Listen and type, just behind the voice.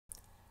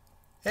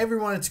Hey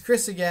everyone, it's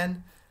Chris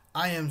again.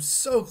 I am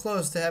so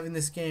close to having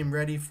this game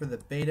ready for the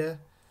beta.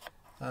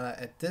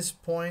 At this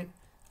point,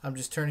 I'm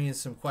just turning in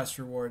some quest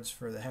rewards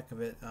for the heck of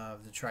it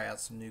to try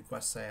out some new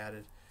quests I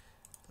added.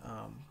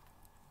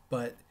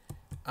 But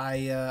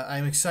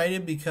I'm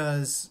excited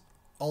because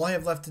all I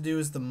have left to do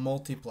is the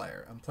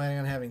multiplayer. I'm planning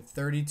on having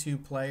 32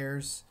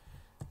 players.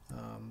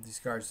 These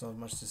guards don't have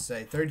much to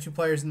say. 32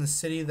 players in the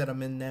city that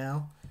I'm in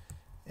now,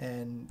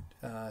 and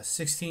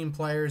 16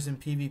 players in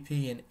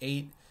PvP and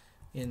 8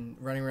 in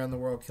running around the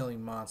world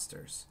killing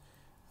monsters.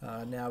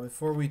 Now,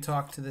 before we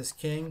talk to this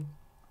king,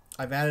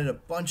 I've added a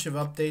bunch of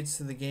updates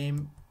to the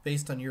game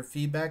based on your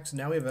feedback. So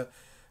now we have a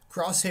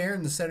crosshair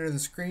in the center of the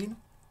screen.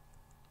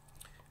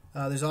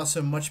 There's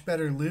also much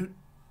better loot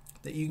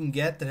that you can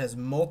get that has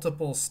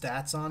multiple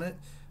stats on it,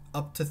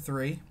 up to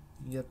 3.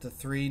 You get up to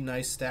 3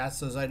 nice stats.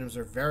 Those items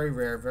are very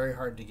rare, very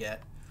hard to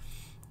get.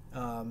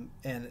 And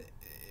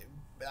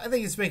I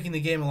think it's making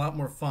the game a lot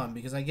more fun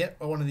because I get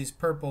one of these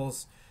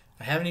purples.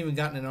 I haven't even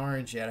gotten an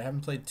orange yet. I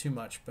haven't played too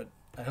much, but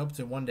I hope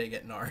to one day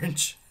get an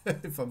orange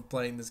if I'm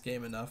playing this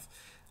game enough.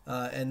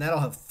 And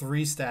that'll have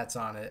 3 stats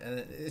on it, and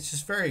it's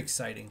just very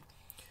exciting.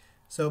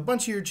 So a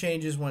bunch of your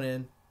changes went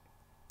in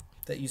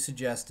that you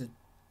suggested.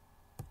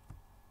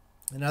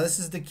 And now this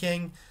is the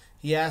king.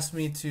 He asked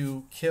me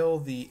to kill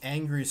the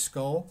Angry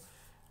Skull,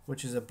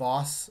 which is a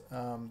boss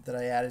that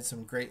I added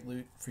some great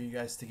loot for you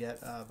guys to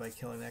get by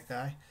killing that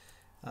guy.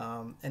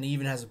 And he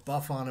even has a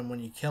buff on him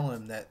when you kill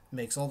him that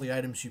makes all the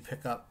items you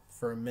pick up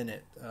for a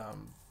minute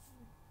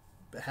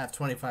have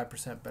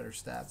 25% better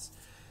stats.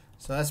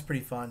 So that's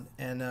pretty fun.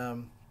 And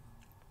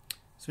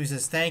so he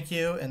says thank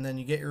you, and then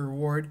you get your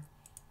reward.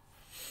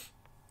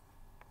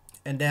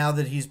 And now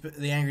that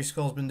the Angry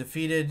Skull's been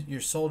defeated,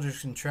 your soldiers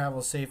can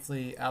travel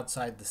safely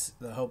outside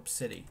the Hope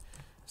City.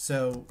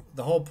 So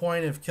the whole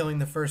point of killing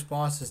the first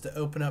boss is to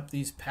open up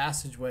these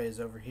passageways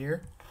over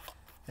here,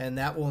 and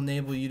that will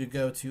enable you to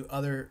go to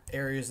other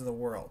areas of the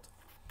world.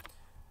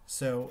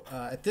 So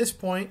at this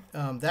point,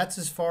 that's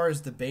as far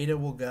as the beta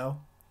will go.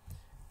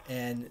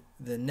 And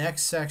the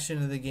next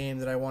section of the game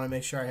that I want to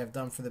make sure I have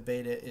done for the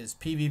beta is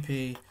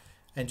PvP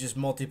and just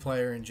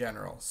multiplayer in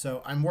general.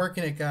 So I'm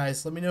working it,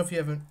 guys. Let me know if you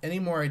have any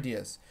more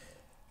ideas.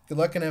 Good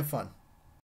luck and have fun.